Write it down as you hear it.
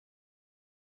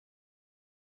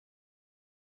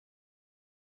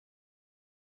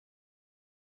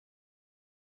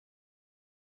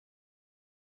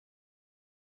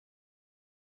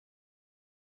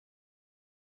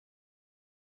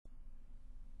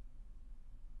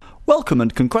Welcome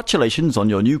and congratulations on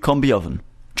your new Combi oven.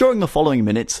 During the following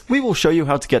minutes, we will show you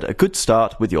how to get a good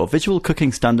start with your Visual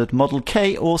Cooking Standard Model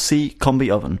K or C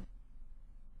Combi oven.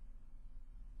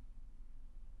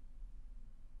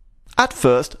 At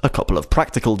first, a couple of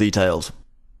practical details.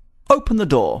 Open the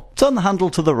door, turn the handle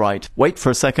to the right, wait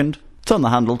for a second, turn the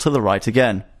handle to the right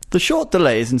again. The short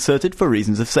delay is inserted for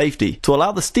reasons of safety, to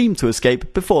allow the steam to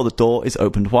escape before the door is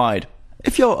opened wide.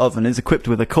 If your oven is equipped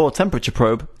with a core temperature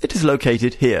probe, it is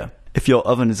located here. If your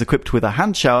oven is equipped with a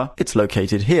hand shower, it's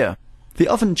located here. The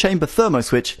oven chamber thermo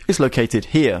switch is located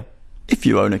here. If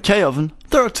you own a K oven,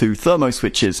 there are two thermo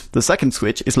switches. The second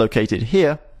switch is located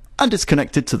here and is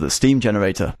connected to the steam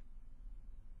generator.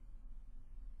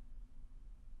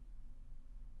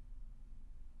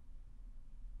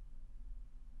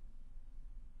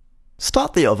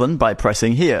 Start the oven by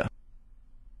pressing here.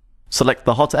 Select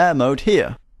the hot air mode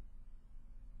here.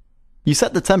 You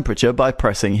set the temperature by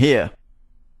pressing here.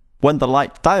 When the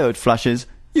light diode flashes,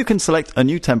 you can select a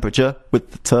new temperature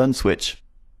with the turn switch.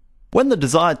 When the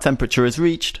desired temperature is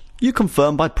reached, you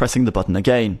confirm by pressing the button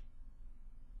again.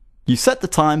 You set the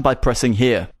time by pressing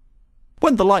here.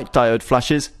 When the light diode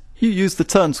flashes, you use the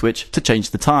turn switch to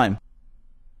change the time.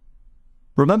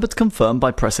 Remember to confirm by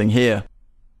pressing here.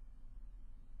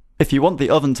 If you want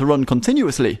the oven to run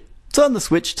continuously, turn the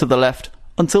switch to the left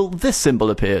until this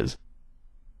symbol appears.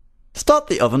 Start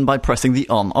the oven by pressing the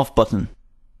on/off button.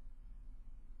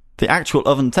 The actual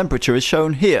oven temperature is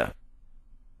shown here.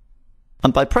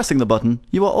 And by pressing the button,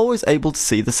 you are always able to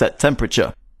see the set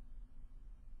temperature.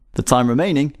 The time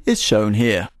remaining is shown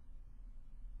here.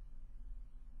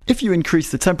 If you increase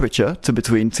the temperature to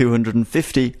between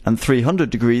 250 and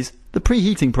 300 degrees, the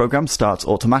preheating program starts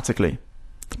automatically.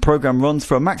 The program runs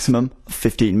for a maximum of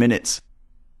 15 minutes.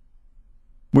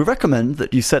 We recommend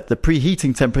that you set the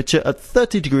preheating temperature at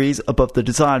 30 degrees above the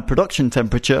desired production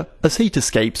temperature, as heat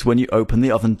escapes when you open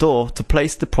the oven door to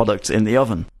place the products in the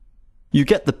oven. You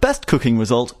get the best cooking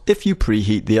result if you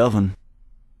preheat the oven.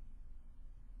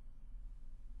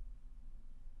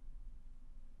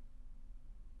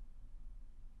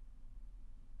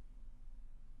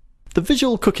 The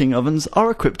visual cooking ovens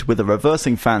are equipped with a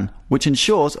reversing fan, which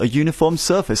ensures a uniform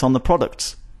surface on the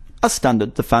products. As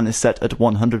standard, the fan is set at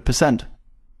 100%.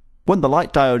 When the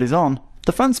light diode is on,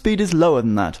 the fan speed is lower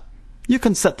than that. You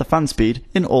can set the fan speed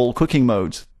in all cooking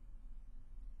modes.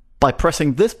 By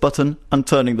pressing this button and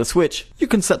turning the switch, you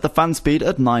can set the fan speed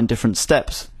at 9 different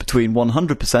steps, between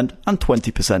 100% and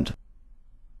 20%.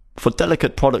 For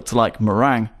delicate products like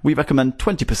meringue, we recommend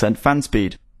 20% fan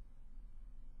speed.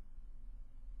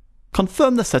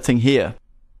 Confirm the setting here.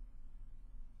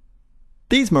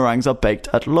 These meringues are baked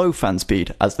at low fan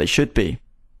speed, as they should be.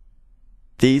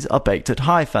 These are baked at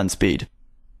high fan speed.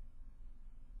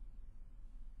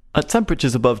 At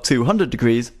temperatures above 200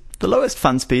 degrees, the lowest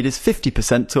fan speed is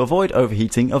 50% to avoid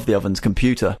overheating of the oven's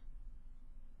computer.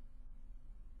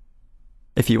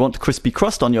 If you want crispy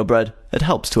crust on your bread, it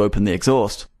helps to open the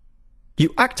exhaust.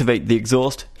 You activate the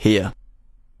exhaust here.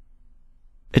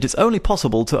 It is only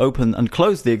possible to open and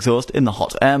close the exhaust in the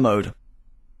hot air mode.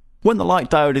 When the light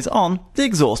diode is on, the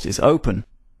exhaust is open.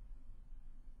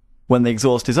 When the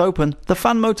exhaust is open, the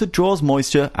fan motor draws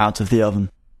moisture out of the oven.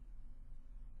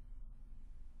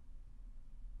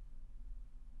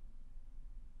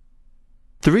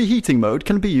 The reheating mode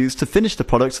can be used to finish the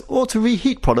products or to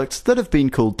reheat products that have been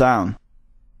cooled down.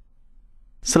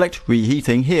 Select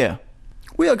Reheating here.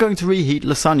 We are going to reheat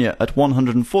lasagna at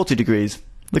 140 degrees.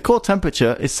 The core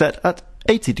temperature is set at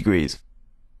 80 degrees.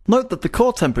 Note that the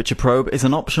core temperature probe is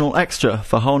an optional extra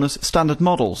for Hounö's standard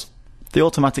models. The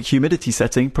automatic humidity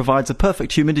setting provides a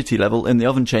perfect humidity level in the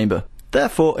oven chamber.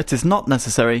 Therefore, it is not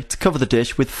necessary to cover the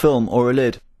dish with film or a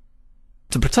lid.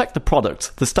 To protect the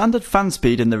product, the standard fan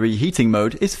speed in the reheating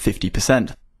mode is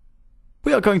 50%.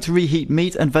 We are going to reheat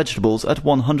meat and vegetables at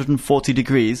 140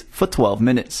 degrees for 12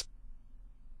 minutes.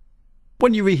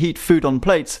 When you reheat food on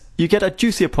plates, you get a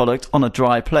juicier product on a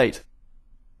dry plate.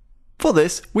 For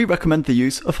this, we recommend the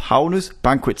use of Hounö's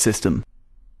banquet system.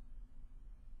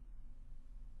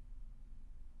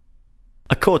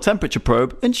 A core temperature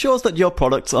probe ensures that your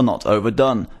products are not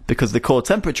overdone, because the core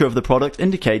temperature of the product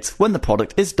indicates when the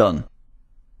product is done.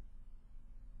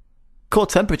 Core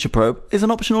temperature probe is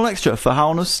an optional extra for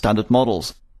Hounö's standard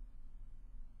models.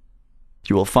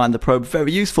 You will find the probe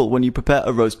very useful when you prepare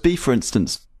a roast beef, for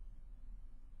instance.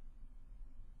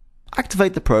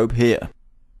 Activate the probe here.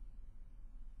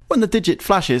 When the digit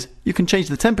flashes, you can change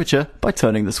the temperature by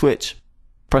turning the switch.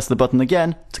 Press the button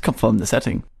again to confirm the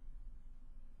setting.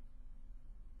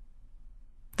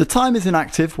 The time is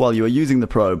inactive while you are using the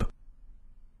probe.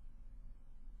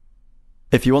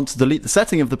 If you want to delete the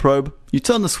setting of the probe, you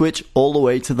turn the switch all the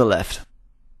way to the left.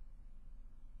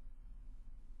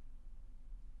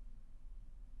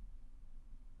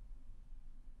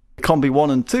 Combi 1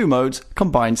 and 2 modes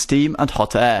combine steam and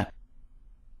hot air.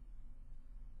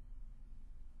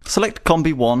 Select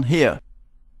Combi 1 here.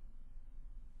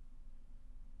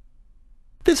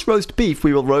 This roast beef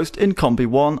we will roast in Combi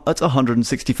 1 at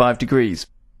 165 degrees.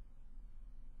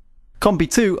 Combi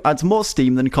 2 adds more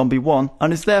steam than Combi 1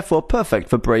 and is therefore perfect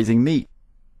for braising meat.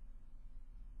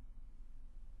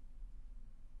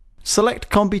 Select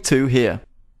Combi 2 here.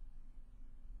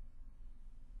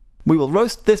 We will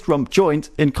roast this rump joint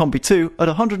in Combi 2 at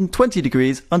 120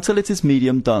 degrees until it is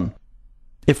medium done.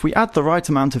 If we add the right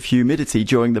amount of humidity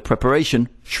during the preparation,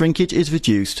 shrinkage is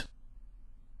reduced.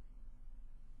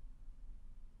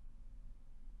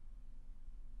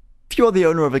 If you are the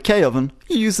owner of a K oven,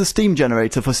 you use the steam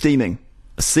generator for steaming.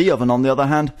 A C oven, on the other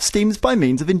hand, steams by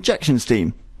means of injection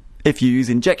steam. If you use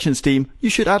injection steam,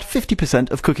 you should add 50%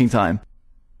 of cooking time.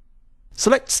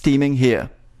 Select steaming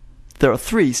here. There are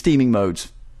 3 steaming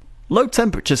modes. Low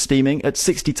temperature steaming at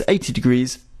 60 to 80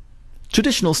 degrees,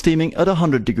 traditional steaming at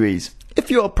 100 degrees. If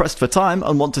you are pressed for time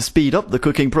and want to speed up the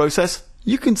cooking process,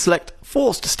 you can select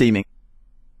forced steaming.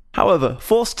 However,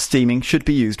 forced steaming should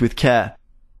be used with care.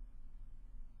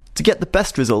 To get the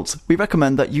best results, we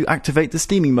recommend that you activate the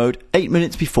steaming mode 8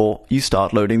 minutes before you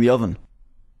start loading the oven.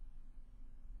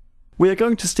 We are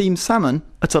going to steam salmon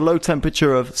at a low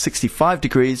temperature of 65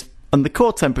 degrees and the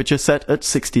core temperature set at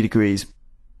 60 degrees.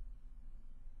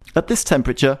 At this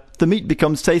temperature, the meat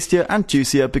becomes tastier and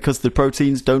juicier because the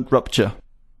proteins don't rupture.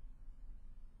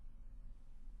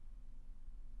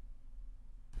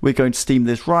 We're going to steam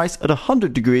this rice at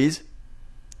 100 degrees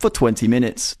for 20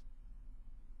 minutes.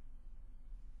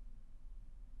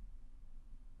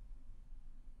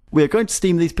 We are going to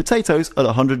steam these potatoes at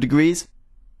 100 degrees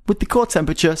with the core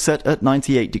temperature set at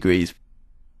 98 degrees.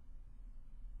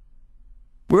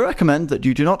 We recommend that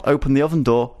you do not open the oven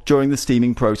door during the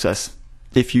steaming process.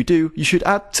 If you do, you should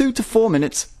add 2 to 4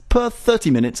 minutes per 30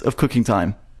 minutes of cooking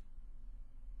time.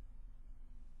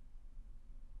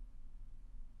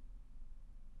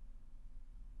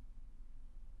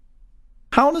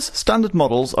 Hounö's standard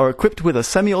models are equipped with a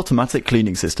semi-automatic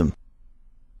cleaning system.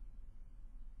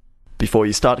 Before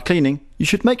you start cleaning, you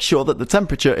should make sure that the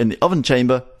temperature in the oven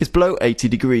chamber is below 80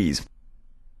 degrees.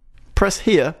 Press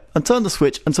here and turn the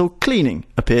switch until cleaning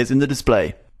appears in the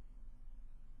display.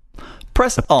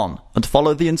 Press on and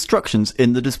follow the instructions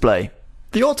in the display.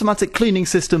 The automatic cleaning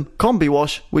system Combi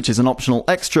Wash, which is an optional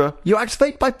extra, you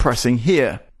activate by pressing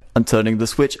here and turning the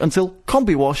switch until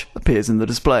Combi Wash appears in the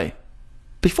display.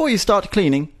 Before you start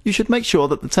cleaning, you should make sure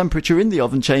that the temperature in the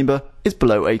oven chamber is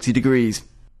below 80 degrees.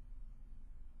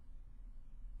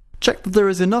 Check that there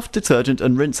is enough detergent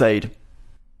and rinse aid.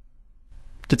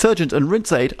 Detergent and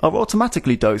rinse aid are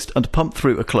automatically dosed and pumped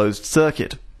through a closed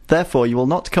circuit. Therefore, you will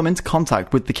not come into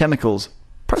contact with the chemicals.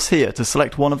 Press here to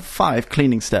select one of 5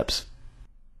 cleaning steps.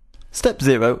 Step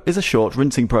 0 is a short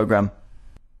rinsing program.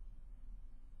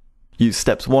 Use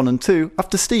steps 1 and 2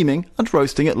 after steaming and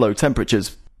roasting at low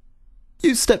temperatures.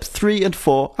 Use steps 3 and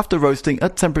 4 after roasting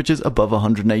at temperatures above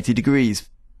 180 degrees.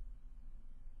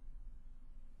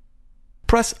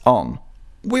 Press on.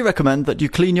 We recommend that you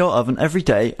clean your oven every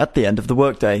day at the end of the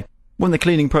workday. When the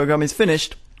cleaning program is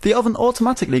finished, the oven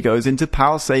automatically goes into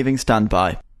power-saving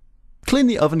standby. Clean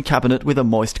the oven cabinet with a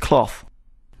moist cloth.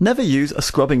 Never use a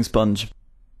scrubbing sponge.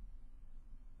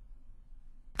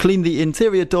 Clean the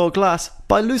interior door glass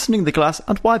by loosening the glass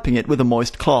and wiping it with a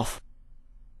moist cloth.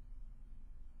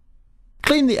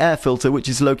 Clean the air filter, which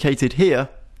is located here,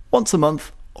 once a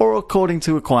month or according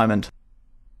to requirement.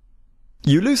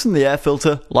 You loosen the air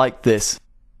filter like this.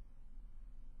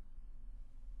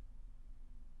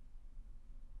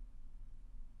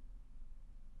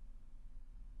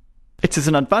 It is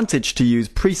an advantage to use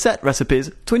preset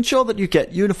recipes to ensure that you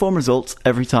get uniform results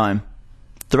every time.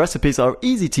 The recipes are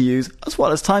easy to use as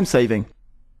well as time-saving.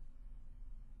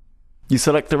 You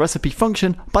select the recipe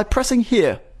function by pressing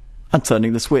here and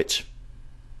turning the switch.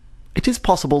 It is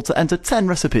possible to enter 10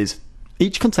 recipes,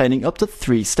 each containing up to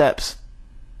 3 steps.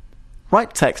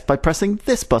 Write text by pressing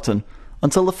this button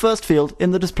until the first field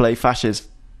in the display flashes.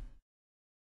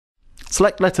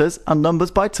 Select letters and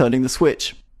numbers by turning the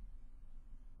switch.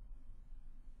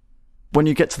 When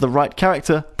you get to the right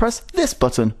character, press this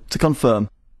button to confirm.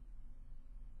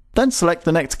 Then select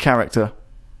the next character.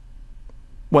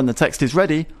 When the text is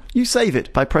ready, you save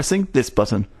it by pressing this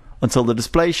button until the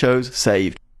display shows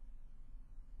saved.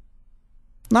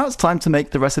 Now it's time to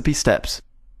make the recipe steps.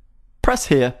 Press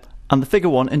here and the figure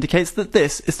 1 indicates that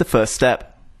this is the first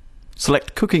step.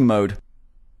 Select cooking mode.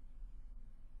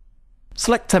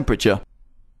 Select temperature.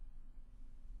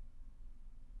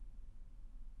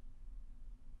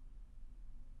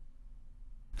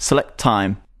 Select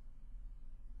time.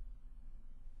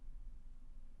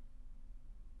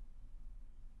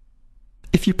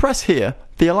 If you press here,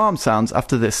 the alarm sounds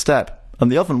after this step,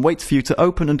 and the oven waits for you to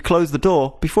open and close the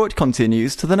door before it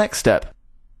continues to the next step.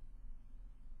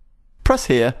 Press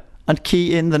here and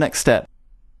key in the next step.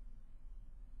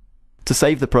 To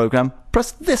save the program,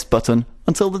 press this button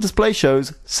until the display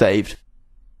shows Saved.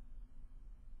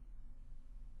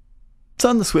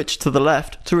 Turn the switch to the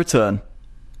left to return.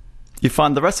 You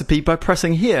find the recipe by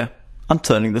pressing here and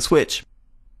turning the switch.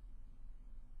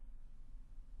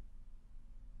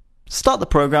 Start the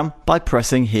program by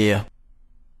pressing here.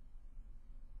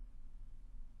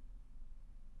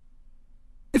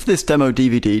 If this demo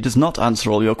DVD does not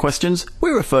answer all your questions,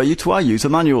 we refer you to our user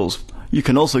manuals. You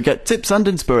can also get tips and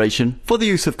inspiration for the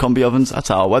use of Combi ovens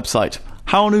at our website,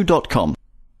 hounö.com.